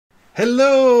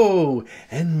Hello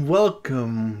and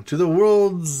welcome to the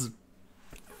world's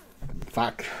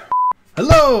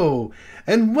Hello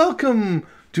and welcome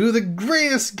to the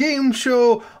greatest game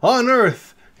show on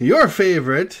earth. Your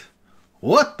favorite.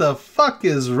 What the fuck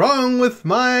is wrong with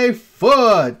my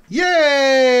foot? Yay!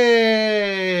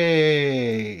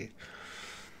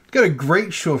 Got a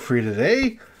great show for you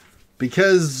today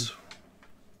because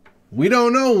we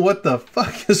don't know what the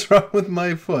fuck is wrong with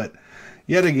my foot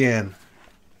yet again.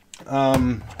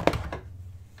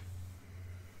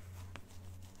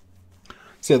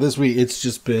 So this week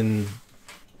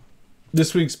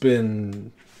this week's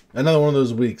been another one of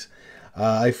those weeks.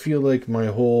 I feel like my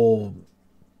whole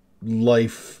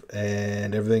life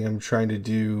and everything I'm trying to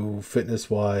do fitness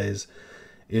wise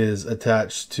is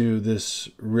attached to this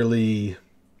really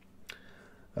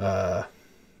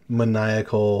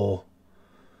maniacal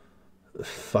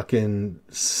fucking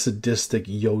sadistic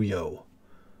yo-yo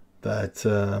that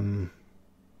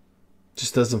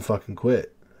just doesn't fucking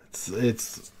quit.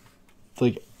 It's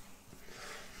like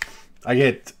I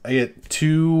get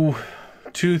 3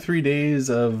 days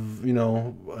of, you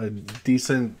know, a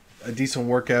decent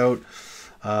workout,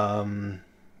 and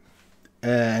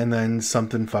then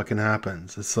something fucking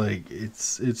happens. It's like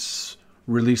it's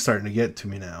really starting to get to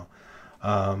me now.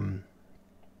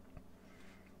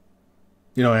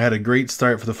 You know, I had a great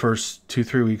start for the first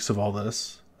 2-3 weeks of all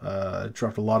this.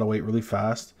 Dropped a lot of weight really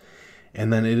fast,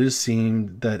 and then it has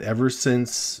seemed that ever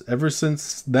since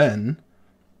then,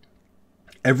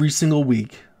 every single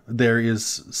week there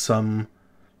is some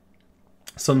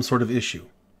sort of issue.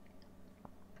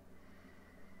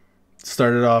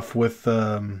 Started off with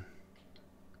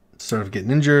sort of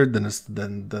getting injured,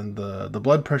 then the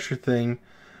blood pressure thing,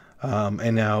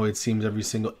 and now it seems every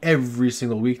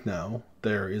single week now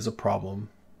there is a problem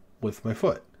with my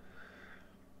foot.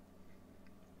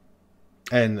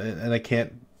 And I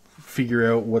can't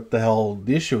figure out what the hell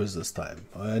the issue is this time.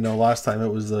 I know last time it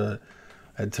was I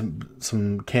had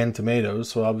some canned tomatoes,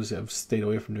 so obviously I've stayed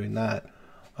away from doing that.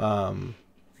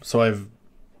 So I've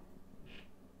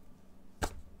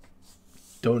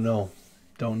don't know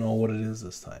what it is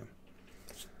this time.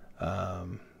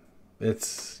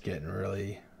 It's getting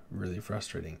really, really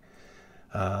frustrating.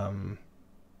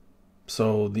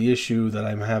 So the issue that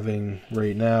I'm having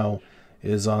right now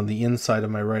is on the inside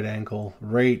of my right ankle,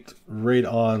 right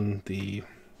on the,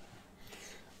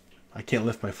 I can't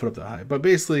lift my foot up that high, but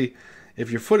basically if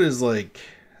your foot is like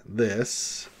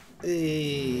this,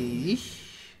 right,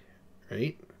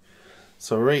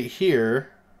 so right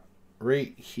here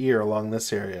along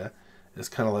this area is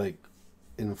kind of like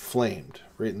inflamed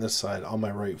right in this side on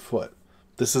my right foot.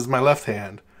 This is my left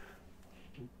hand,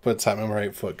 but it's on my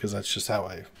right foot because that's just how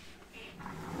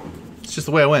it's just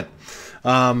the way I went.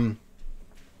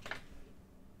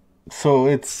 So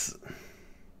it's,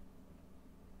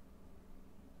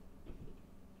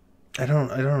 I don't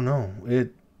know. Let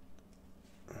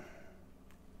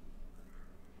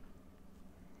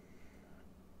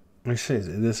me say,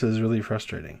 this is really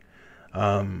frustrating.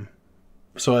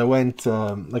 So I went,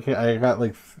 I got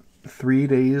like 3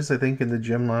 days, I think, in the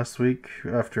gym last week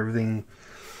after everything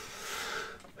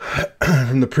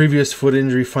from the previous foot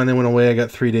injury finally went away. I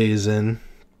got 3 days in.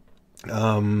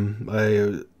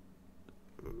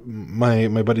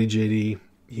 My buddy JD,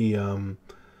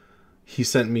 he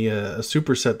sent me a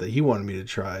superset that he wanted me to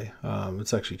try.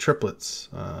 It's actually triplets,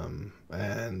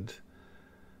 and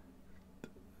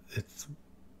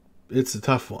it's a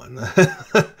tough one.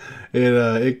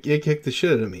 It kicked the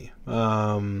shit out of me.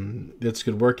 It's a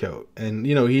good workout, and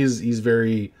you know he's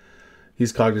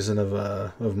cognizant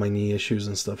of my knee issues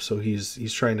and stuff, so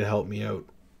he's trying to help me out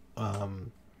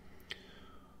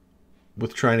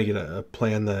with trying to get a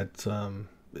plan that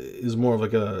is more of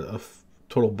like a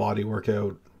total body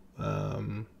workout,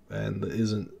 and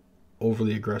isn't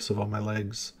overly aggressive on my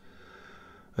legs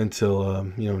until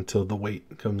the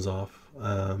weight comes off.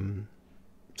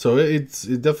 So it's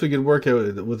definitely a good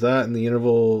workout with that and the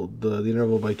interval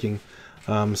biking.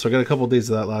 So I got a couple of days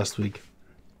of that last week,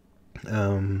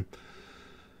 and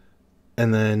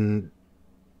then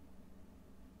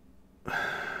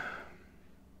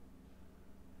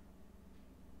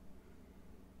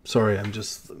sorry, I'm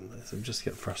just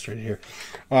getting frustrated here.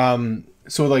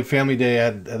 So like family day, I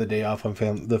had the day off on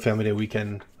the family day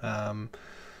weekend.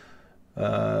 So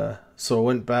I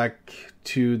went back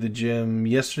to the gym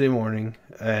yesterday morning,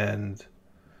 and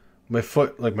my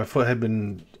foot had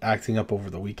been acting up over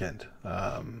the weekend.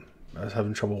 I was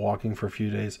having trouble walking for a few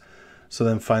days. So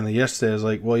then finally yesterday I was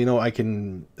like, well, you know, I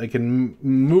can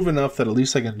move enough that at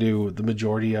least I can do the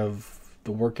majority of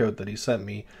the workout that he sent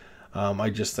me. I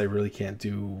really can't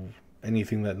do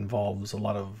anything that involves a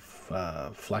lot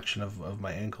of flexion of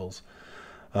my ankles.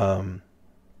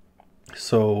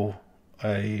 So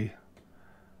I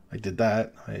did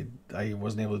that. I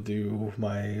wasn't able to do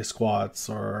my squats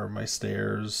or my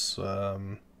stairs. I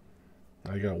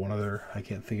got one other, I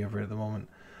can't think of it at the moment.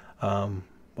 The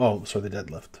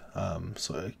deadlift.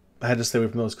 So I had to stay away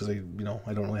from those because I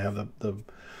don't really have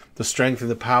the strength or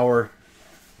the power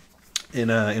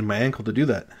in my ankle to do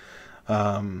that.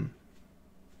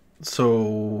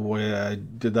 So I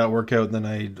did that workout, and then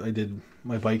I did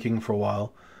my biking for a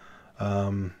while.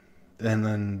 And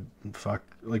then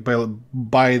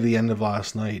by the end of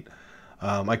last night,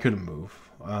 I couldn't move.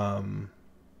 And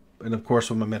of course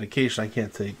with my medication, I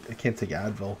can't take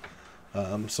Advil.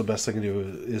 So best I can do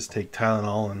is take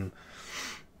Tylenol, and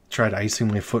tried icing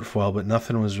my foot for a while, but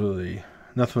nothing was really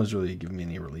giving me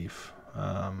any relief.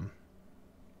 And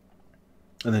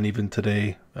then even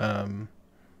today, I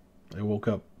woke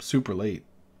up super late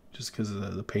just because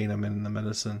of the pain I'm in the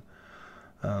medicine.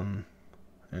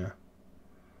 Yeah.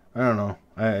 I don't know.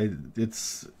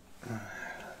 It's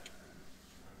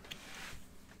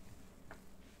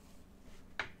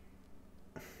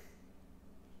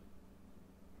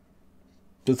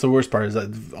the worst part is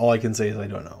that all I can say is I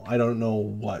don't know. I don't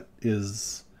know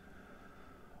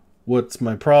what's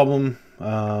my problem.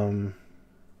 I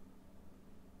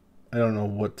don't know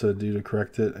what to do to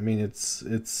correct it. I mean,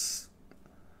 it's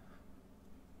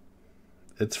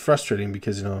frustrating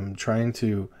because I'm trying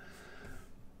to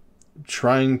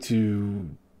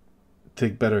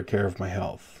take better care of my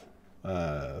health.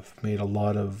 I've made a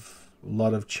lot of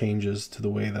changes to the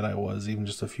way that I was even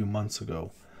just a few months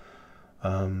ago.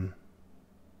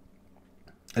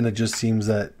 And it just seems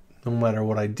that no matter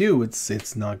what I do,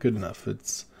 it's not good enough.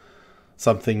 It's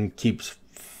something keeps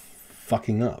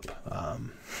fucking up.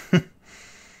 It's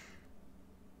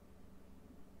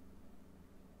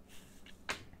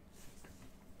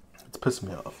pissing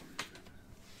me off.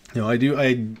 I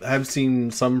have seen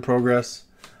some progress.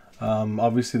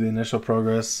 Obviously the initial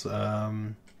progress. I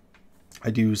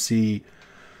do see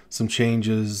some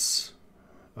changes.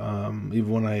 Even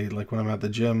when I'm at the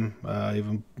gym,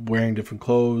 even wearing different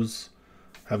clothes,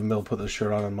 haven't been able to put this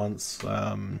shirt on in months.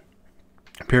 A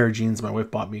pair of jeans my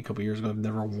wife bought me a couple years ago, I've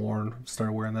never worn,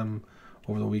 started wearing them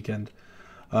over the weekend.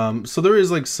 So there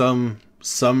is some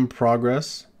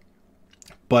progress,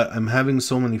 but I'm having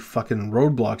so many fucking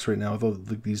roadblocks right now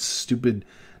with these stupid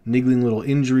niggling little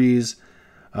injuries,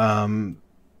 that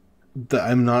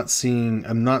I'm not seeing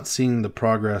the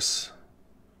progress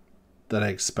that I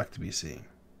expect to be seeing.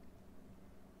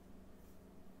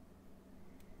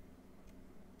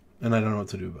 And I don't know what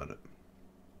to do about it.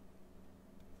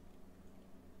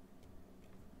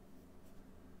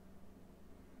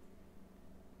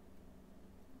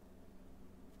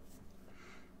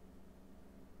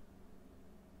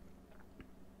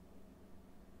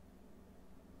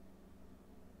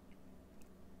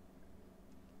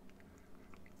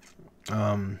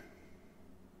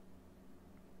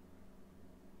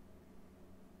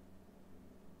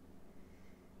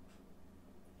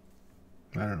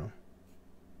 I don't know.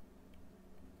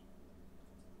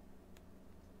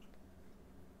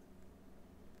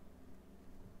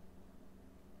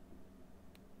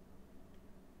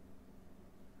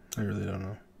 I really don't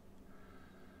know.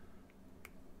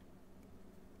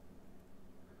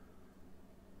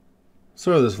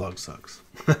 So this vlog sucks.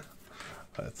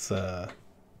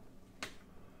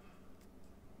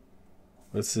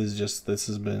 This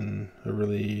has been a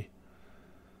really,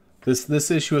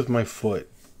 this issue with my foot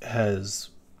has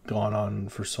gone on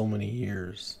for so many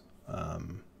years,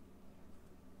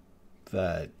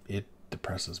 that it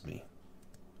depresses me.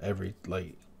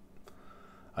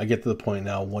 I get to the point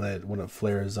now when it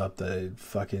flares up that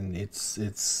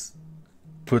it's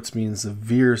puts me in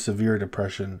severe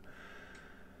depression,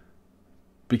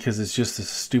 because it's just a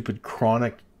stupid,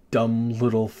 chronic, dumb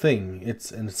little thing.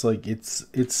 It's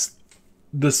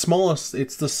the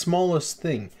smallest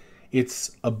thing.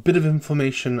 It's a bit of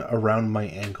inflammation around my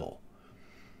ankle.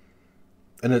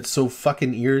 And it's so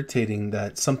fucking irritating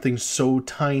that something so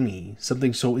tiny,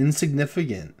 something so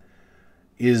insignificant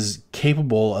is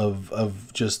capable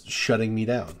of just shutting me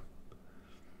down.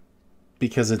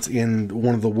 Because it's in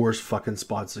one of the worst fucking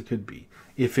spots it could be.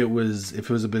 If it was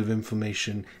a bit of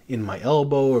inflammation in my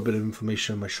elbow, or a bit of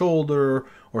inflammation in my shoulder,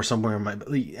 or somewhere in my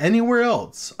belly, anywhere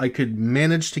else, I could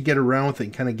manage to get around with it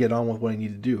and kind of get on with what I need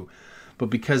to do. But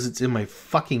because it's in my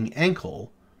fucking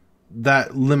ankle,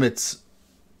 that limits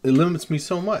me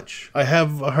so much. I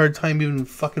have a hard time even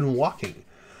fucking walking.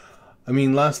 I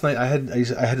mean, last night I had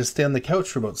to stay on the couch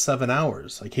for about 7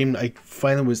 hours. I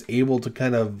finally was able to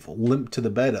kind of limp to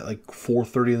the bed at like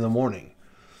 4:30 in the morning.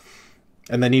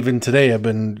 And then even today, I've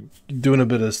been doing a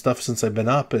bit of stuff since I've been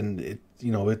up, and it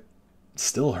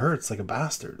still hurts like a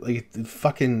bastard. Like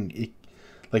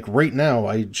like right now,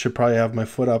 I should probably have my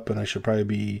foot up, and I should probably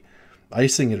be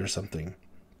icing it or something.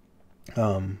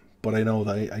 But I know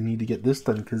that I need to get this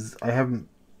done because I haven't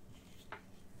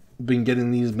been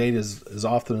getting these made as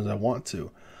often as I want to.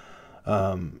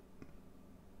 But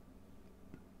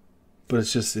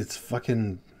it's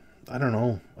fucking, I don't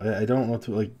know. I don't know what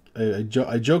to, like, I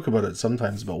joke about it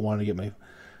sometimes about wanting to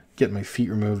get my feet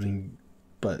removed,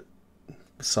 but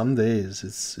some days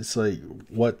it's like,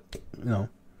 what,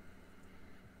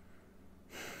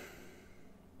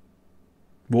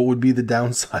 what would be the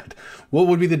downside? What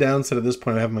would be the downside at this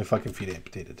point of having my fucking feet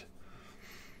amputated?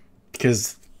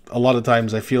 Because a lot of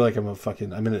times I feel like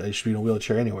I should be in a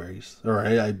wheelchair anyways, or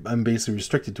I'm basically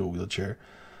restricted to a wheelchair.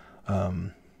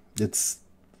 It's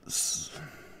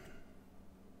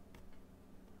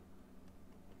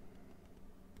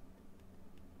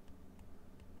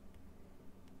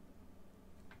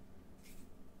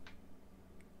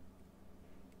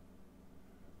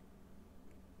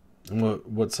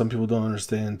what some people don't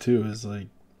understand too is, like,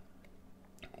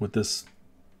 with this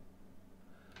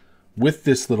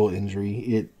little injury,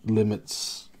 it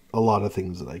limits a lot of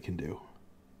things that I can do.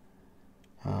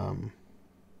 And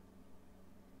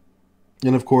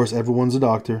of course, everyone's a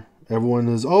doctor. Everyone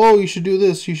is, oh, you should do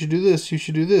this, you should do this, you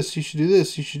should do this, you should do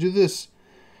this, you should do this.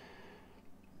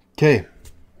 Okay.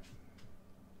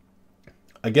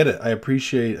 I get it. I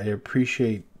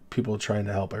appreciate people trying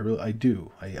to help. I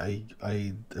do. I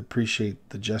appreciate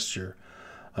the gesture.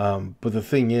 But the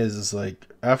thing is like,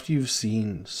 after you've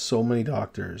seen so many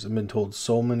doctors and been told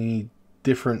so many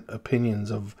different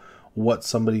opinions of what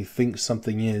somebody thinks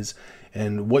something is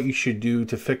and what you should do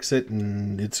to fix it,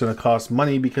 and it's going to cost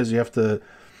money because you have to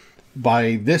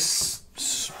buy this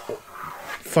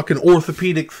fucking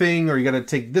orthopedic thing, or you got to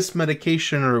take this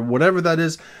medication or whatever that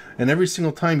is. And every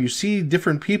single time you see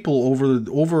different people over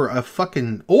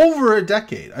a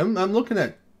decade. I'm looking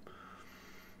at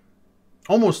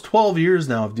almost 12 years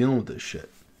now of dealing with this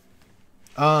shit.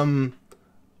 When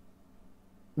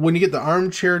you get the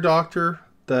armchair doctor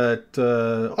that,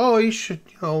 you should,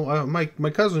 my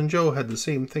cousin Joe had the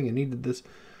same thing and needed this.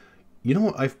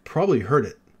 I've probably heard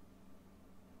it.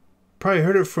 Probably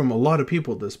heard it from a lot of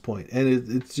people at this point.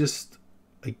 And it's just,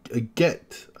 I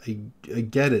get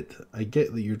it. I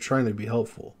get that you're trying to be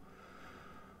helpful.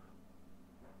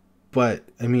 But,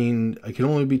 I mean, I can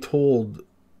only be told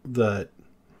that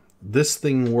this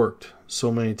thing worked so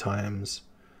many times,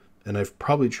 and I've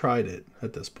probably tried it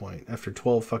at this point after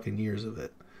 12 fucking years of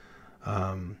it.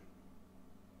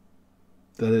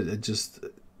 That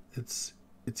it's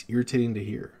irritating to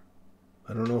hear.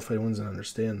 I don't know if anyone's gonna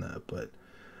understand that, but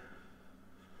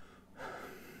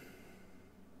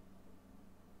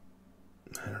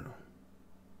I don't know.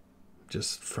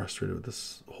 Just frustrated with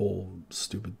this whole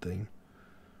stupid thing.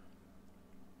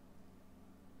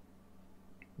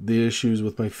 The issues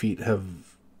with my feet have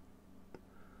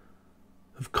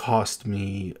cost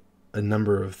me a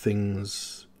number of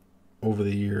things over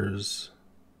the years.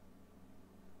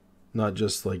 Not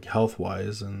just like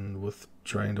health-wise and with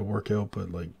trying to work out,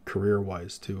 but like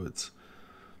career-wise too. It's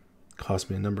cost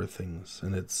me a number of things,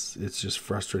 and it's just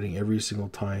frustrating every single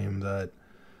time that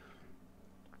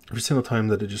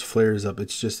it just flares up.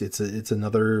 It's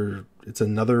another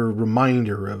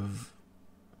reminder of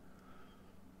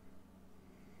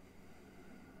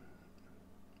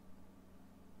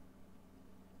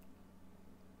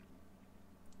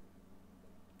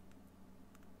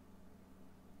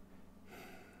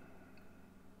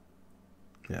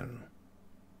I don't know.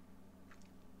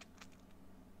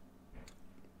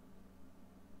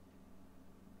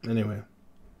 Anyway,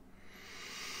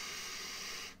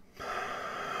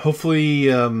 hopefully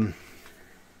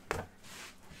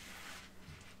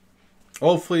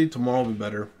tomorrow will be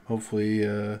better. Hopefully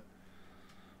this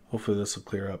will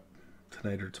clear up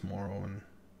tonight or tomorrow, and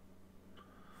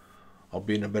I'll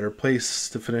be in a better place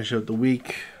to finish out the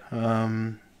week.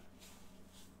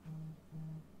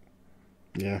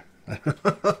 Yeah.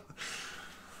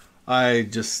 I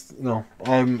just,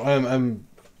 I'm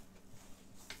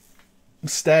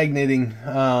stagnating.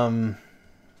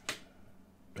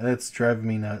 That's driving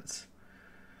me nuts.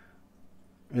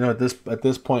 At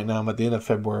this point now, I'm at the end of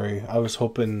February.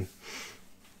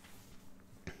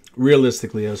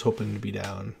 Realistically, I was hoping to be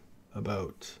down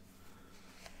about,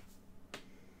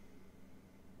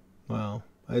 well,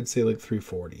 I'd say like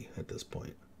 340 at this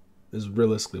point. Is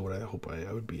realistically what I hope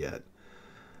I would be at.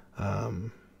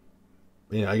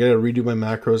 I gotta redo my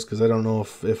macros because I don't know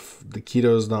if the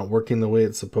keto is not working the way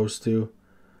it's supposed to.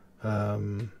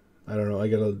 I don't know. I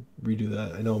gotta redo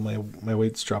that. I know my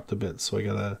weight's dropped a bit, so I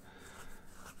gotta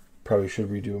probably should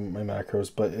redo my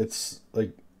macros. But it's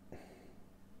like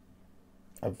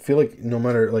I feel like no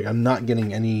matter like I'm not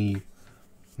getting any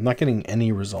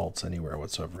results anywhere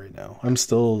whatsoever right now. I'm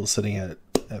still sitting at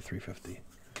 350.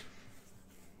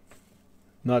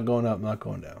 Not going up, not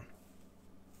going down.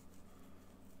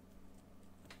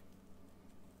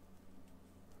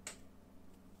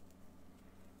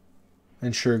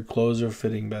 And sure, clothes are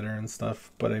fitting better and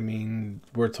stuff, but I mean,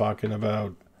 we're talking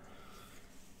about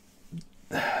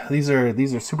these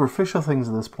are superficial things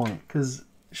at this point. Because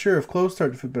sure, if clothes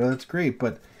start to fit better, that's great.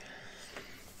 But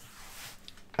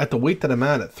at the weight that I'm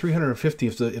at 350,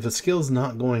 if the scale's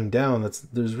not going down,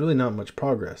 there's really not much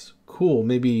progress. Cool,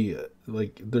 maybe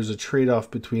like there's a trade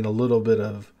off between a little bit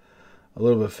of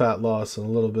fat loss and a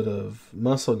little bit of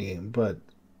muscle gain, but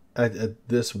at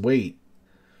this weight,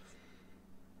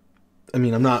 I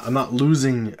mean, I'm not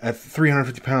losing at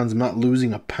 350 pounds. I'm not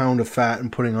losing a pound of fat and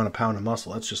putting on a pound of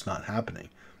muscle. That's just not happening.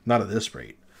 Not at this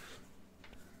rate.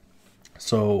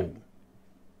 So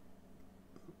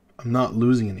I'm not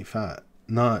losing any fat.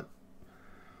 I'm not.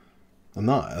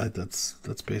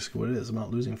 That's basically what it is. I'm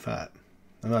not losing fat,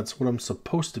 and that's what I'm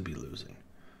supposed to be losing.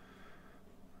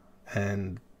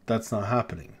 And that's not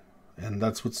happening. And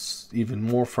that's what's even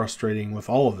more frustrating with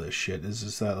all of this shit is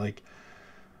just that like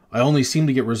I only seem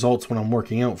to get results when I'm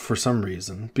working out for some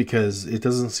reason, because it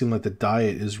doesn't seem like the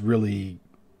diet is really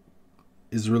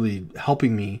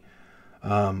helping me.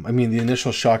 I mean, the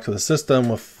initial shock to the system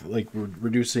with like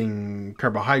reducing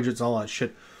carbohydrates, all that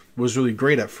shit was really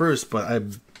great at first, but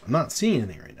I'm not seeing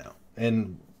anything right now.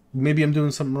 And maybe I'm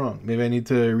doing something wrong. Maybe I need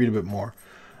to read a bit more.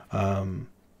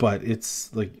 But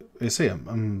it's like I say,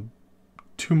 I'm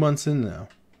 2 months in now.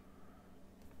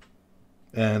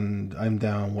 And I'm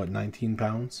down, 19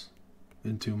 pounds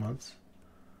in 2 months.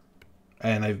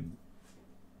 And I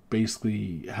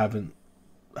basically haven't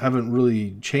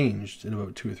really changed in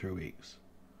about 2 or 3 weeks.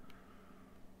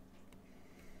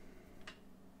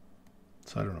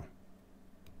 So I don't know.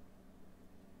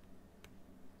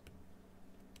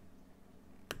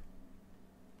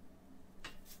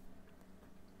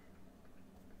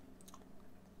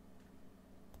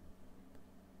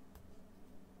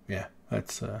 Yeah,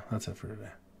 that's it for today.